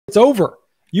It's over.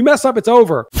 You mess up, it's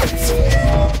over.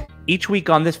 Each week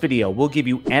on this video, we'll give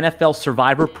you NFL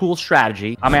Survivor Pool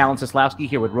strategy. I'm Alan Seslowsky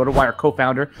here with RotoWire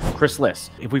co-founder Chris Liss.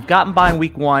 If we've gotten by in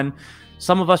week one,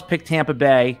 some of us picked Tampa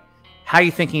Bay. How are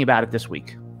you thinking about it this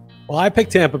week? Well, I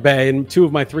picked Tampa Bay in 2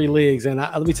 of my 3 leagues, and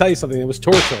let me tell you something. It was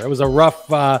torture. It was a rough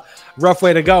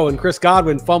way to go. And Chris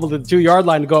Godwin fumbled at the 2-yard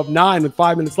line to go up 9 with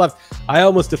 5 minutes left. I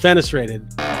almost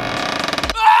defenestrated.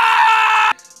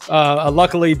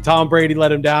 Luckily, Tom Brady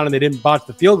let him down, and they didn't botch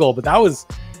the field goal. But that was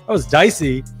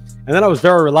dicey. And then I was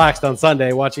very relaxed on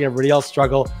Sunday, watching everybody else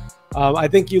struggle. I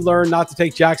think you learn not to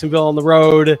take Jacksonville on the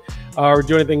road or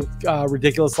do anything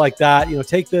ridiculous like that. You know,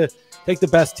 take the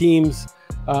best teams.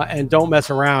 And don't mess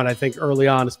around, I think, early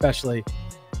on, especially.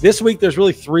 This week, there's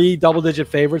really 3 double-digit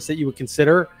favorites that you would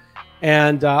consider.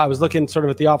 And I was looking sort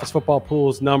of at the Office Football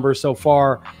Pool's numbers so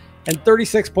far, and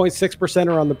 36.6%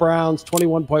 are on the Browns,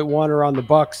 21.1% are on the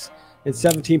Bucks, and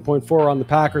 17.4% on the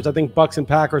Packers. I think Bucks and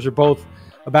Packers are both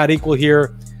about equal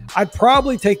here. I'd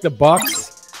probably take the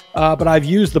Bucks, but I've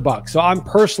used the Bucks. So I'm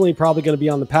personally probably going to be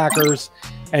on the Packers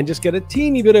and just get a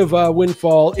teeny bit of a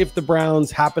windfall if the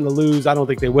Browns happen to lose. I don't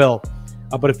think they will.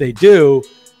 But if they do,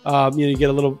 you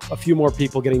get a few more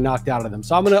people getting knocked out of them.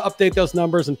 So I'm going to update those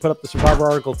numbers and put up the Survivor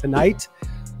article tonight.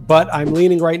 But I'm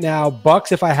leaning right now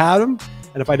Bucks if I have them,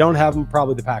 and if I don't have them,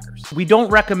 probably the Packers. We don't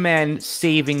recommend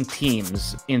saving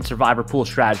teams in Survivor Pool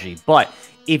strategy, but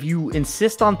if you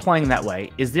insist on playing that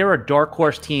way, is there a dark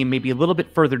horse team maybe a little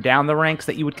bit further down the ranks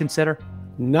that you would consider?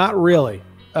 Not really.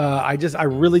 I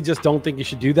really just don't think you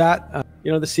should do that.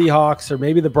 You know, the Seahawks or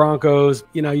maybe the Broncos,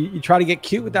 you know, you try to get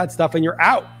cute with that stuff and you're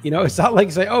out. You know, it's not like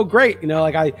you say, oh, great. You know,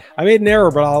 like I made an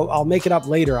error, but I'll make it up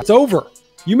later. It's over.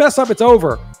 You mess up, it's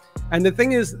over. And the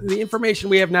thing is, the information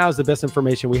we have now is the best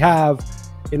information we have.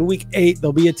 In week 8,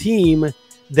 there'll be a team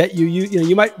that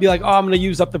you might be like, oh, I'm going to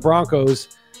use up the Broncos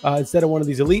instead of one of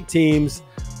these elite teams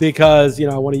because, you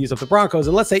know, I want to use up the Broncos.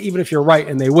 And let's say even if you're right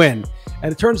and they win,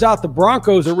 and it turns out the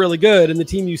Broncos are really good and the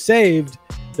team you saved,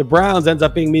 the Browns, ends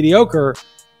up being mediocre.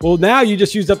 Well, now you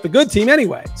just used up the good team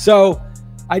anyway. So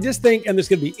I just think, and there's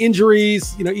going to be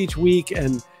injuries, you know, each week,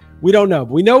 and we don't know.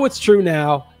 But we know what's true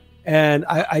now, and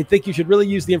I think you should really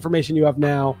use the information you have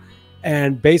now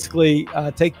and basically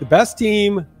take the best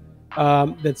team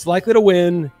that's likely to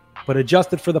win, but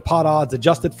adjust it for the pot odds,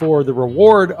 adjust it for the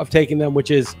reward of taking them,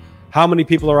 which is how many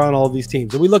people are on all of these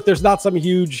teams. And we look, there's not some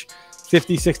huge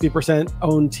 50, 60%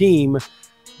 owned team,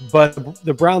 but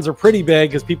the Browns are pretty big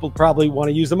because people probably want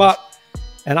to use them up.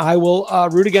 And I will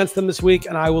root against them this week,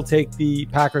 and I will take the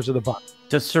Packers or the Bucks.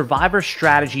 Does Survivor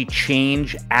strategy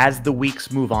change as the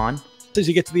weeks move on? As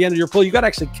you get to the end of your pool, you got to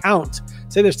actually count.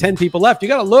 Say there's 10 people left. You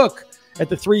got to look at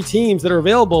the 3 teams that are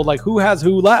available, like who has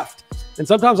who left. And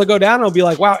sometimes I'll go down and I'll be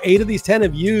like, wow, 8 of these 10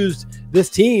 have used this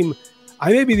team.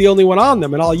 I may be the only one on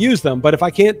them, and I'll use them. But if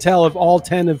I can't tell if all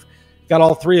 10 have got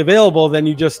all 3 available,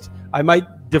 then I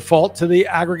might default to the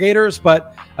aggregators.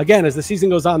 But again, as the season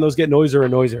goes on, those get noisier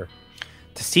and noisier.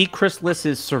 To see Chris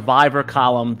Liss's Survivor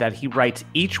column that he writes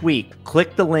each week,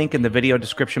 click the link in the video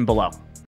description below.